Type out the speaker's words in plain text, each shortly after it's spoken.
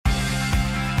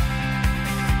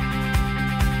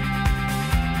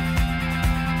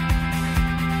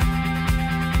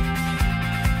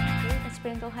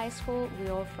school, we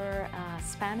offer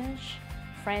Spanish,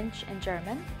 French, and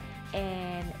German.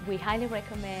 And we highly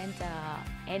recommend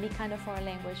any kind of foreign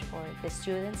language for the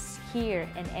students here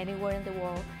and anywhere in the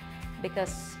world,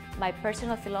 because my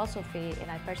personal philosophy, and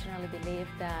I personally believe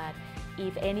that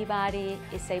if anybody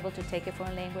is able to take a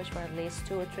foreign language for at least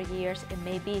 2 or 3 years and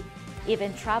maybe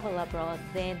even travel abroad,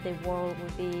 then the world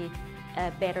would be a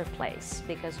better place,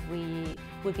 because we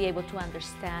would be able to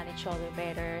understand each other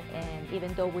better, and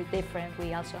even though we're different,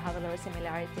 we also have a lot of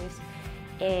similarities.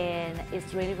 And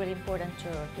it's really, really important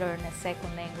to learn a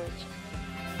second language.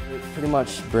 It pretty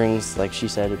much brings, like she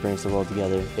said, it brings the world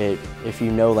together. If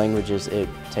you know languages, it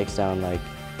takes down like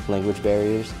language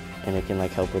barriers, and it can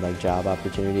like help with like job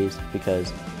opportunities,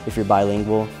 because if you're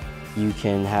bilingual, you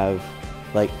can have,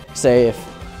 like, say if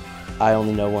I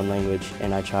only know one language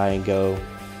and I try and go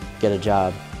get a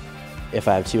job, if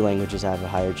I have 2 languages, I have a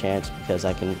higher chance because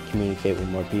I can communicate with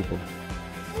more people.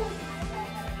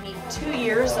 2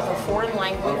 years of a foreign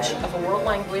language, of a world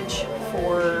language,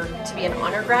 to be an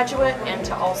honor graduate, and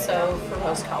to also for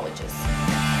most colleges.